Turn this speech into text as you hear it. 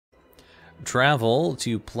Travel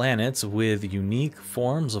to planets with unique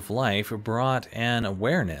forms of life brought an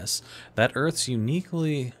awareness that Earth's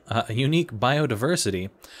unique biodiversity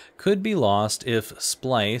could be lost if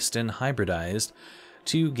spliced and hybridized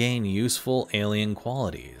to gain useful alien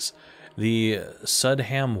qualities. The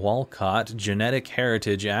Sudham-Walcott Genetic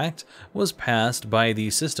Heritage Act was passed by the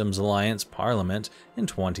Systems Alliance Parliament in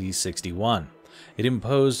 2061. It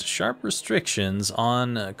imposed sharp restrictions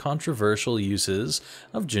on controversial uses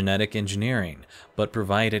of genetic engineering, but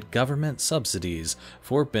provided government subsidies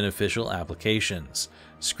for beneficial applications,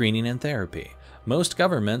 screening and therapy. Most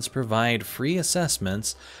governments provide free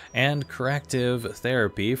assessments and corrective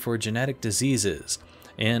therapy for genetic diseases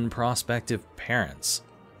in prospective parents.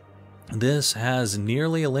 This has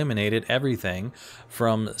nearly eliminated everything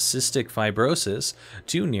from cystic fibrosis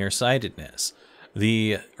to nearsightedness.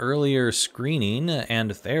 The earlier screening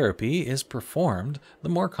and therapy is performed, the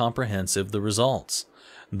more comprehensive the results.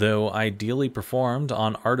 Though ideally performed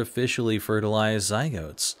on artificially fertilized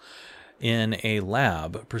zygotes in a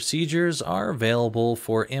lab, procedures are available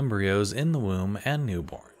for embryos in the womb and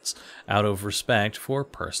newborns, out of respect for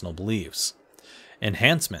personal beliefs.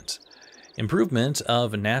 Enhancement. Improvement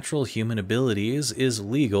of natural human abilities is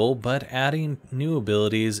legal, but adding new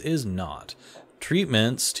abilities is not.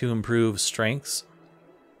 Treatments to improve strength,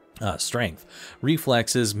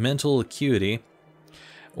 reflexes, mental acuity,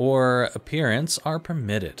 or appearance are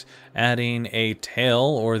permitted. Adding a tail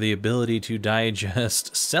or the ability to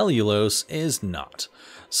digest cellulose is not.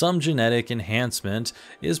 Some genetic enhancement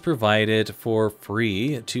is provided for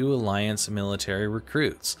free to Alliance military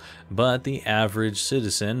recruits, but the average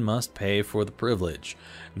citizen must pay for the privilege.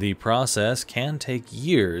 The process can take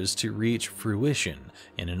years to reach fruition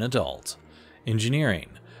in an adult. Engineering.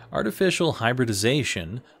 Artificial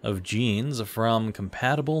hybridization of genes from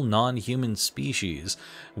compatible non-human species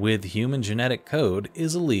with human genetic code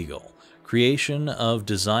is illegal. Creation of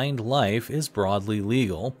designed life is broadly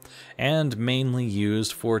legal and mainly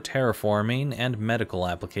used for terraforming and medical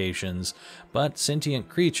applications, but sentient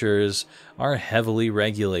creatures are heavily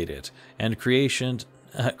regulated, and creation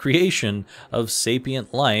of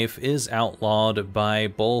sapient life is outlawed by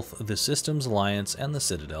both the Systems Alliance and the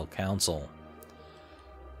Citadel Council.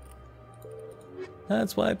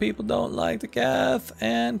 That's why people don't like the Cath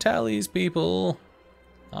and Tally's people.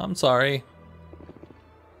 I'm sorry.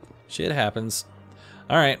 Shit happens.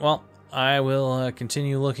 Alright, well, I will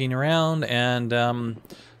continue looking around, and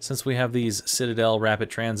since we have these Citadel rapid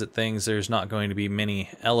transit things, there's not going to be many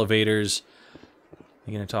elevators.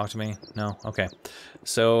 You gonna talk to me? No? Okay.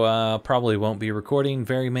 So, probably won't be recording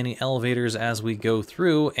very many elevators as we go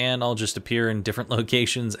through, and I'll just appear in different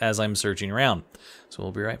locations as I'm searching around. So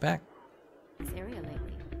we'll be right back. This area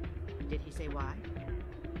lately. Did he say why?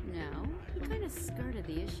 No, he kind of skirted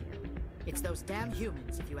the issue. It's those damn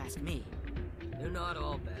humans, if you ask me. They're not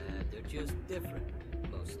all bad, they're just different,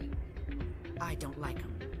 mostly. I don't like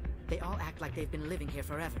them. They all act like they've been living here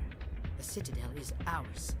forever. The Citadel is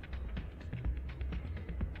ours.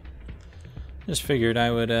 Just figured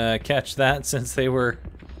I would catch that since they were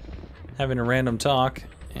having a random talk.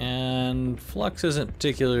 And Flux isn't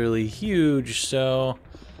particularly huge, so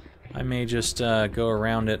I may just go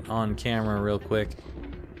around it on camera real quick.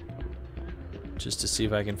 Just to see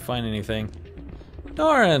if I can find anything.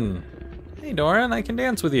 Doran! Hey Doran, I can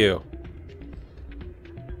dance with you.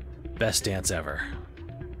 Best dance ever.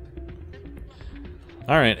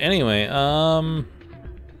 Alright, anyway,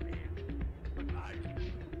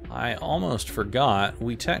 I almost forgot.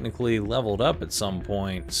 We technically leveled up at some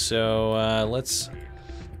point, so let's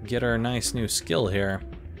get our nice new skill here.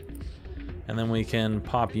 And then we can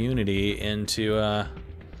pop Unity into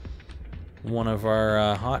one of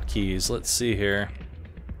our hotkeys. Let's see here.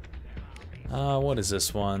 What is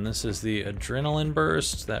this one? This is the Adrenaline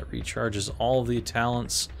Burst that recharges all of the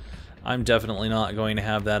talents. I'm definitely not going to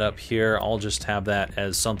have that up here. I'll just have that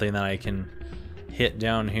as something that I can hit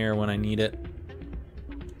down here when I need it.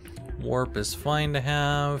 Warp is fine to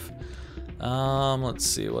have. Let's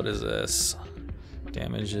see, what is this?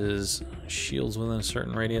 Damages shields within a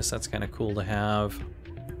certain radius. That's kind of cool to have.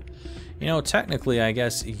 You know, technically, I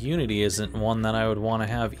guess Unity isn't one that I would want to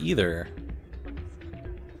have either.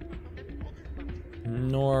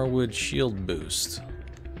 Nor would Shield Boost.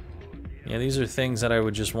 Yeah, these are things that I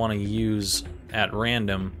would just want to use at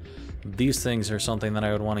random. These things are something that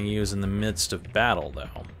I would want to use in the midst of battle,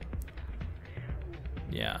 though.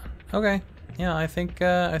 Yeah. Okay. Yeah, I think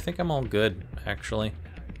I'm all good, actually.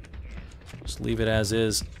 Just leave it as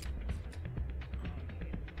is.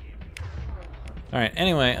 Alright,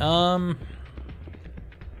 anyway,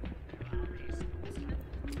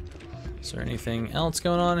 is there anything else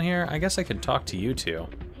going on here? I guess I could talk to you two.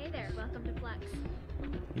 Hey there, welcome Welcome to Flex.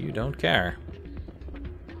 You don't care.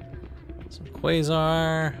 Some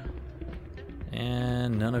Quasar.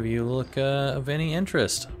 And none of you look of any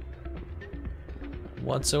interest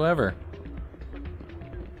whatsoever.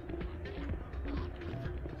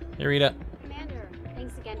 Hey, Rita. Commander,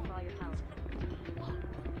 thanks again for all your help.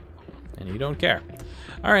 And you don't care.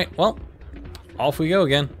 Alright, well, off we go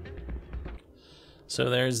again. So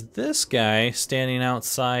there's this guy standing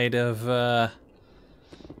outside of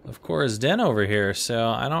Cora's den over here, so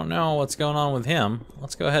I don't know what's going on with him.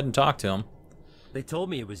 Let's go ahead and talk to him. They told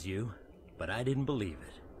me it was you, but I didn't believe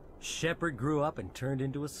it. Shepard grew up and turned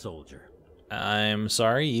into a soldier. I'm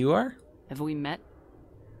sorry, you are? Have we met?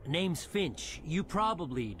 Name's Finch. You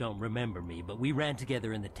probably don't remember me, but we ran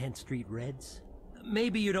together in the 10th Street Reds.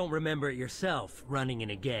 Maybe you don't remember it yourself, running in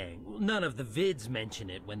a gang. None of the vids mention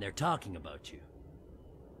it when they're talking about you.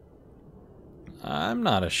 I'm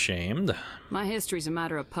not ashamed. My history's a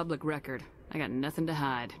matter of public record. I got nothing to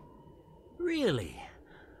hide. Really?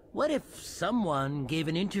 What if someone gave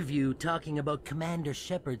an interview talking about Commander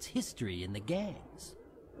Shepard's history in the gangs?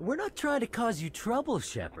 We're not trying to cause you trouble,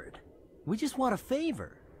 Shepard. We just want a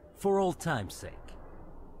favor, for old time's sake.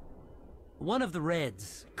 One of the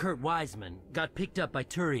Reds, Kurt Wiseman, got picked up by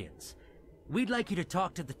Turians. We'd like you to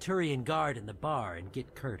talk to the Turian guard in the bar and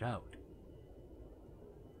get Kurt out.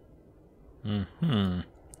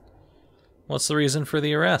 What's the reason for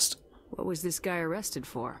the arrest? What was this guy arrested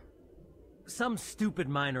for? Some stupid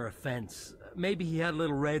minor offense. Maybe he had a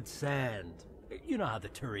little red sand. You know how the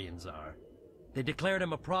Turians are. They declared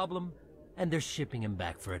him a problem, and they're shipping him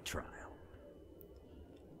back for a trial.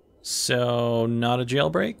 So, not a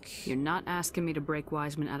jailbreak? You're not asking me to break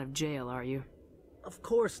Wiseman out of jail, are you? Of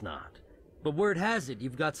course not. But word has it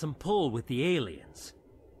you've got some pull with the aliens.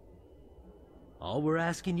 All we're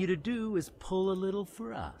asking you to do is pull a little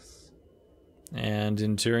for us. And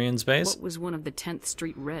in Turian space? What was one of the 10th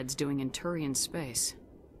Street Reds doing in Turian space?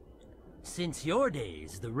 Since your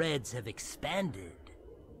days, the Reds have expanded.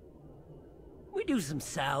 We do some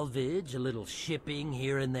salvage, a little shipping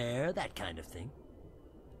here and there, that kind of thing.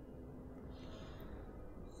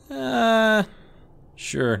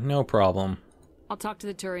 Sure, no problem. I'll talk to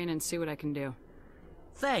the Turian and see what I can do.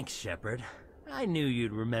 Thanks, Shepard. I knew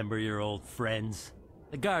you'd remember your old friends.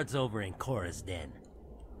 The guard's over in Cora's den.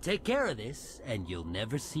 Take care of this, and you'll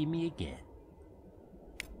never see me again.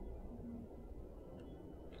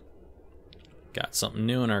 Got something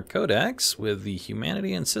new in our codex with the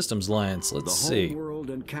Humanity and Systems Alliance. Let's see. The homeworld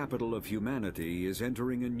and capital of humanity is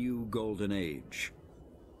entering a new golden age.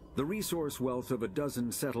 The resource wealth of a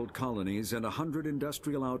dozen settled colonies and 100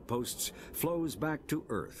 industrial outposts flows back to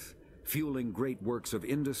Earth, fueling great works of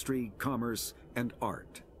industry, commerce, and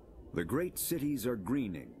art. The great cities are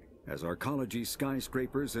greening as arcology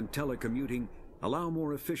skyscrapers and telecommuting allow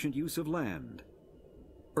more efficient use of land.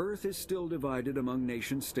 Earth is still divided among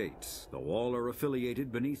nation-states, though all are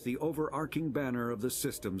affiliated beneath the overarching banner of the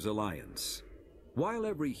Systems Alliance. While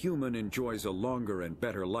every human enjoys a longer and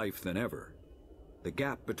better life than ever, the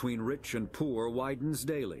gap between rich and poor widens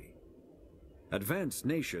daily. Advanced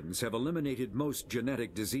nations have eliminated most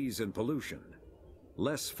genetic disease and pollution.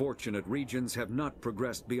 Less fortunate regions have not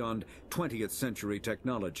progressed beyond 20th century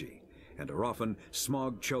technology and are often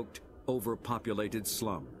smog-choked, overpopulated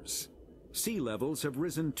slums. Sea levels have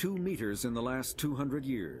risen 2 meters in the last 200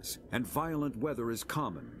 years, and violent weather is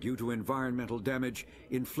common due to environmental damage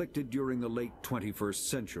inflicted during the late 21st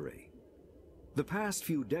century. The past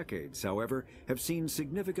few decades, however, have seen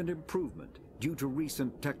significant improvement due to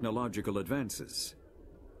recent technological advances.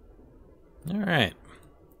 All right.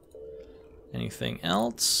 Anything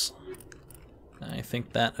else? I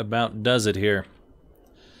think that about does it here.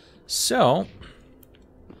 So,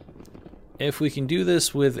 if we can do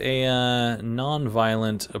this with a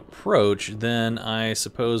non-violent approach, then I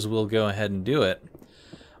suppose we'll go ahead and do it.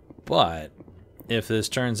 But if this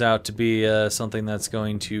turns out to be something that's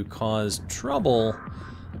going to cause trouble,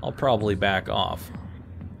 I'll probably back off.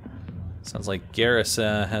 Sounds like Garrus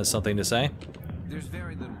has something to say. There's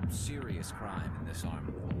very little serious crime in this arm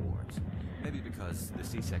of the wards. Maybe because the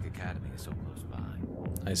C-Sec Academy is so close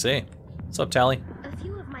by. I see. What's up, Tally? A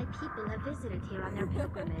few of my people have visited here on their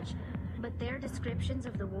pilgrimage, but their descriptions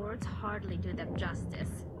of the wards hardly do them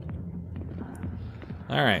justice.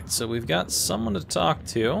 Alright, so we've got someone to talk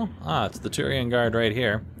to. Ah, it's the Turian guard right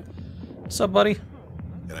here. What's up, buddy?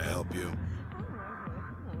 Can I help you?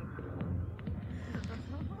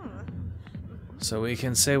 So we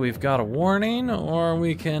can say we've got a warning, or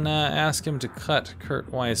we can ask him to cut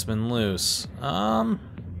Kurt Wiseman loose. I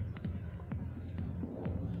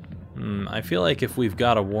feel like if we've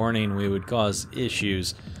got a warning, we would cause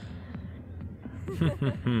issues.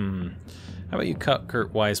 How about you cut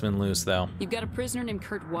Kurt Wiseman loose, though? You've got a prisoner named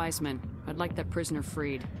Kurt Wiseman. I'd like that prisoner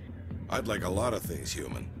freed. I'd like a lot of things,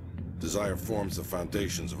 human. Desire forms the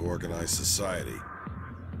foundations of organized society.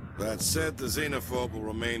 That said, the xenophobe will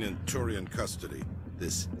remain in Turian custody.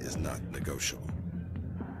 This is not negotiable.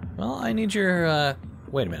 Well, I need your,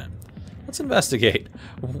 wait a minute. Let's investigate.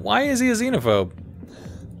 Why is he a xenophobe?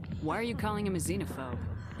 Why are you calling him a xenophobe?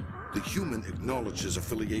 The human acknowledges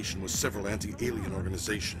affiliation with several anti-alien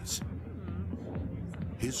organizations.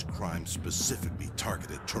 His crime specifically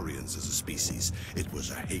targeted Turians as a species. It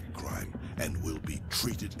was a hate crime and will be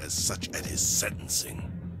treated as such at his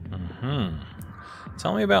sentencing.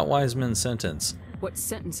 Tell me about Wiseman's sentence. What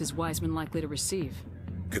sentence is Wiseman likely to receive?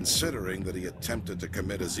 Considering that he attempted to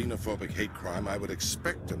commit a xenophobic hate crime, I would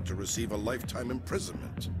expect him to receive a lifetime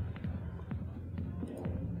imprisonment.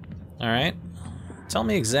 Alright. Tell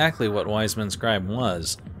me exactly what Wiseman's crime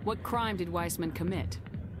was. What crime did Wiseman commit?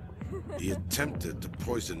 He attempted to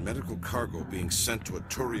poison medical cargo being sent to a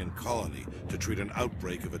Turian colony to treat an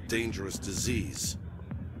outbreak of a dangerous disease.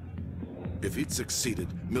 If he'd succeeded,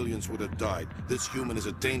 millions would have died. This human is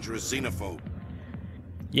a dangerous xenophobe.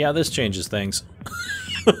 Yeah, this changes things.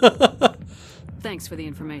 Thanks for the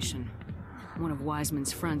information. One of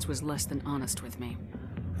Wiseman's friends was less than honest with me.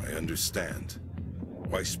 I understand.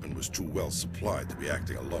 Weissman was too well supplied to be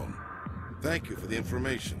acting alone. Thank you for the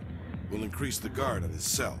information. We'll increase the guard on his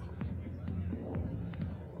cell.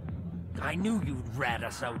 I knew you'd rat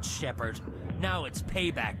us out, Shepard. Now it's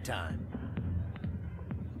payback time.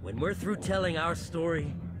 When we're through telling our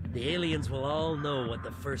story, the aliens will all know what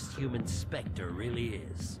the first human Spectre really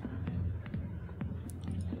is.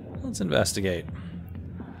 Let's investigate.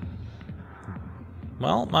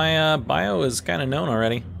 Well, my bio is kind of known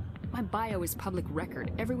already. My bio is public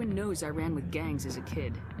record. Everyone knows I ran with gangs as a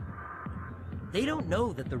kid. They don't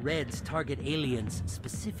know that the Reds target aliens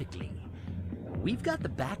specifically. We've got the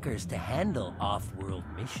backers to handle off-world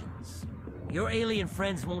missions. Your alien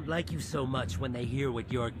friends won't like you so much when they hear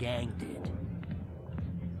what your gang did.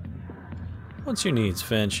 What's your needs,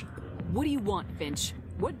 Finch? What do you want, Finch?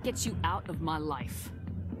 What gets you out of my life?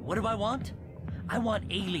 What do I want? I want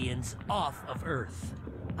aliens off of Earth.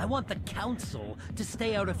 I want the Council to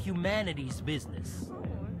stay out of humanity's business.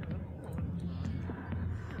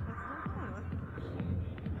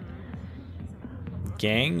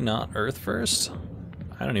 Gang, not Earth first?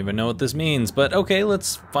 I don't even know what this means, but okay,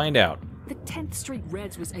 let's find out. The 10th Street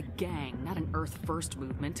Reds was a gang, not an Earth First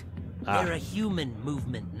movement. They're a human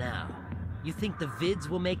movement now. You think the vids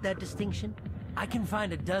will make that distinction? I can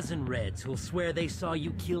find a dozen Reds who'll swear they saw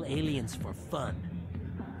you kill aliens for fun.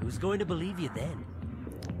 Who's going to believe you then?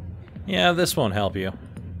 Yeah, this won't help you.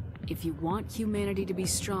 If you want humanity to be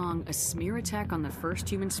strong, a smear attack on the first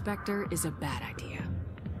human Spectre is a bad idea.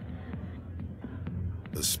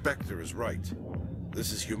 The Spectre is right.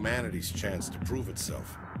 This is humanity's chance to prove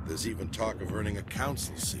itself. There's even talk of earning a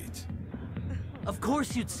council seat. Of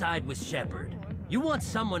course you'd side with Shepard. You want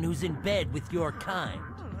someone who's in bed with your kind.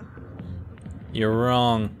 You're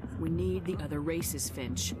wrong. We need the other races,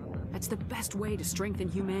 Finch. That's the best way to strengthen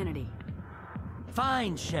humanity.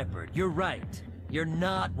 Fine, Shepard, you're right. You're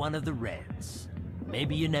not one of the Reds.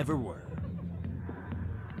 Maybe you never were.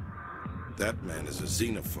 That man is a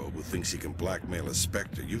xenophobe who thinks he can blackmail a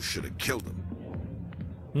Spectre. You should have killed him.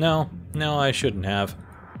 No, I shouldn't have.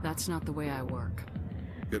 That's not the way I work.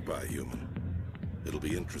 Goodbye, human. It'll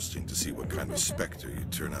be interesting to see what kind of Spectre you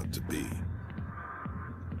turn out to be.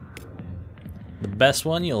 The best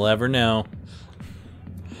one you'll ever know.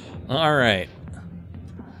 Alright.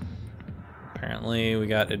 Apparently we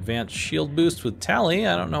got advanced shield boost with Tally.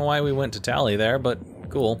 I don't know why we went to Tally there, but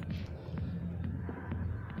cool.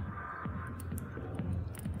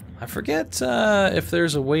 I forget if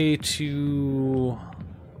there's a way to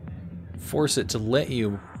force it to let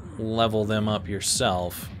you level them up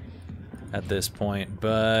yourself at this point,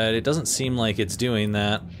 but it doesn't seem like it's doing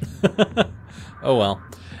that. Oh well.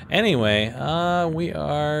 Anyway, we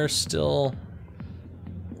are still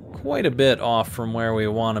quite a bit off from where we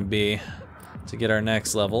want to be to get our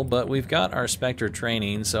next level, but we've got our Spectre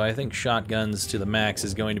training, so I think shotguns to the max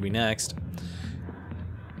is going to be next.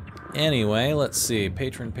 Anyway, let's see.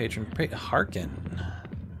 Patron, Harkin.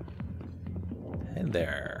 Hey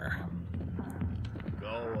there. Go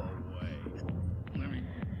away.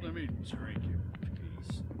 Let me drink your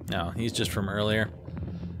piece. No, he's just from earlier.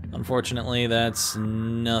 Unfortunately, that's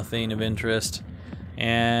nothing of interest.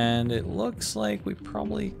 And it looks like we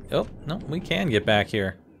probably... Oh, no, we can get back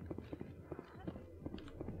here.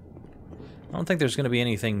 I don't think there's going to be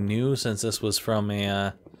anything new since this was from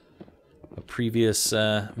a previous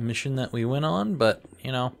mission that we went on, but,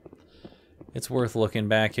 you know, It's worth looking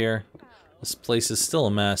back here. This place is still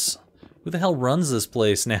a mess. Who the hell runs this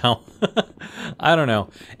place now? I don't know.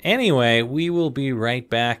 Anyway, we will be right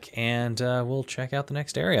back, and we'll check out the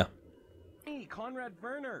next area. Hey, Conrad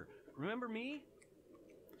Werner. Remember me?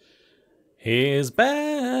 He's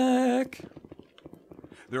back!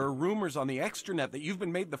 There are rumors on the extranet that you've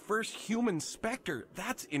been made the first human Spectre.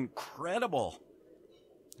 That's incredible.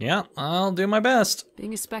 Yeah, I'll do my best.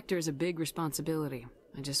 Being a Spectre is a big responsibility.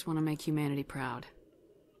 I just want to make humanity proud.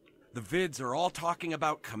 The vids are all talking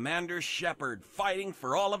about Commander Shepard fighting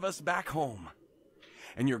for all of us back home.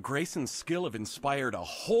 And your grace and skill have inspired a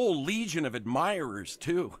whole legion of admirers,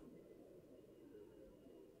 too.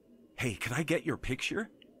 Hey, can I get your picture?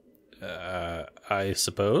 I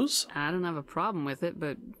suppose? I don't have a problem with it,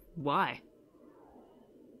 but why?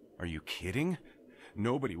 Are you kidding?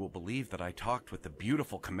 Nobody will believe that I talked with the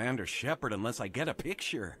beautiful Commander Shepard unless I get a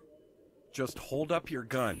picture. Just hold up your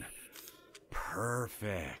gun.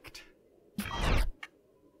 Perfect.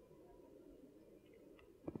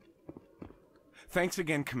 Thanks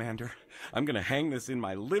again, Commander. I'm gonna hang this in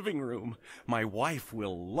my living room. My wife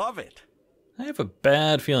will love it. I have a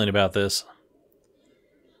bad feeling about this.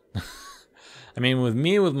 I mean, with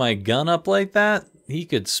me with my gun up like that, he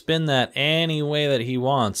could spin that any way that he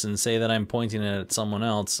wants and say that I'm pointing it at someone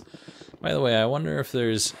else. By the way, I wonder if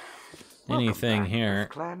there's anything here.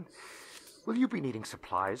 Clan. Will you be needing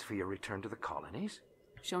supplies for your return to the colonies?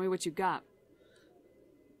 Show me what you got.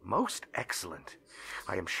 Most excellent.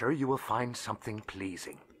 I am sure you will find something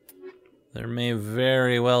pleasing. There may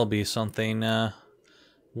very well be something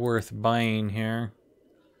worth buying here.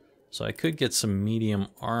 So I could get some medium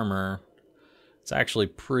armor. It's actually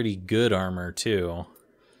pretty good armor, too.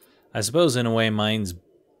 I suppose in a way mine's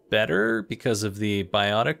better because of the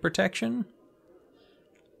biotic protection.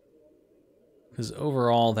 Because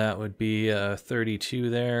overall that would be 32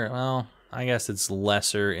 there. Well, I guess it's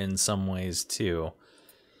lesser in some ways, too.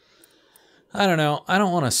 I don't know. I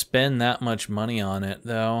don't want to spend that much money on it,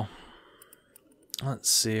 though. Let's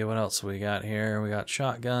see, what else we got here? We got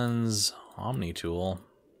shotguns, Omni Tool.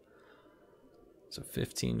 It's a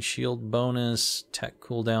 15 shield bonus, tech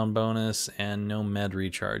cooldown bonus, and no med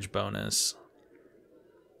recharge bonus.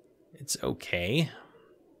 It's okay.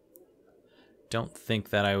 Don't think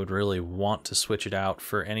that I would really want to switch it out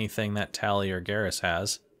for anything that Tally or Garrus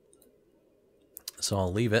has. So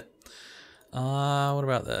I'll leave it. What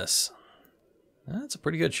about this? That's a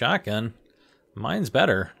pretty good shotgun. Mine's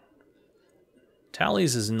better.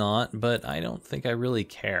 Tally's is not, but I don't think I really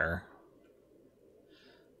care.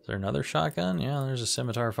 Is there another shotgun? Yeah, there's a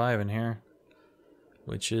Scimitar 5 in here,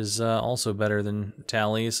 which is also better than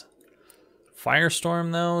Tally's.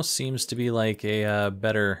 Firestorm, though, seems to be like a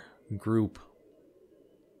better group.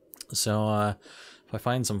 So if I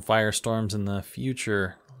find some Firestorms in the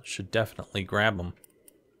future, I should definitely grab them.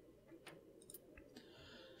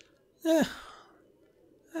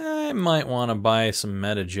 I might want to buy some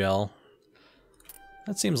Metagel.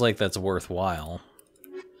 That seems like that's worthwhile.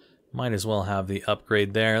 Might as well have the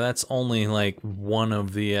upgrade there. That's only like one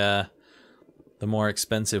of the more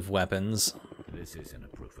expensive weapons. This isn't a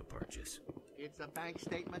proof of purchase. It's a bank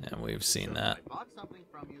statement. Yeah, we've seen that. I bought something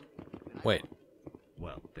from you. Wait.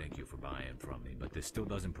 Well, thank you for buying from me, but this still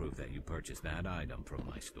doesn't prove that you purchased that item from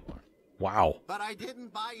my store. Wow. But I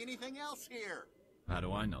didn't buy anything else here. How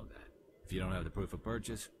do I know that? If you don't have the proof of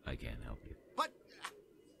purchase, I can't help you. But...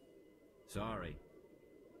 Sorry.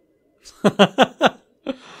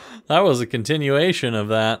 That was a continuation of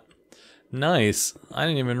that. Nice. I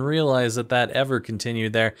didn't even realize that that ever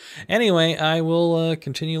continued there. Anyway, I will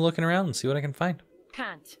continue looking around and see what I can find.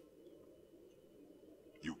 Can't.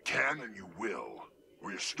 You can and you will,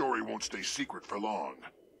 or your story won't stay secret for long.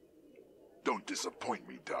 Don't disappoint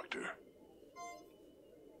me, Doctor.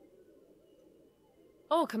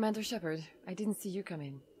 Oh, Commander Shepard, I didn't see you come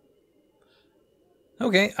in.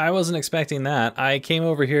 Okay, I wasn't expecting that. I came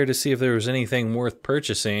over here to see if there was anything worth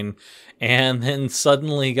purchasing, and then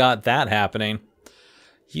suddenly got that happening.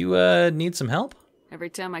 You, need some help? Every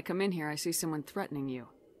time I come in here, I see someone threatening you.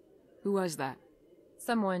 Who was that?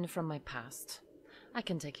 Someone from my past. I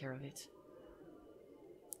can take care of it.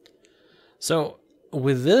 So,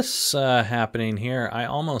 with this happening here, I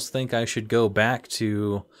almost think I should go back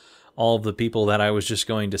to all of the people that I was just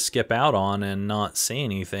going to skip out on and not say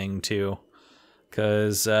anything to.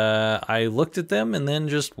 Because I looked at them and then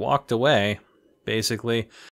just walked away, basically.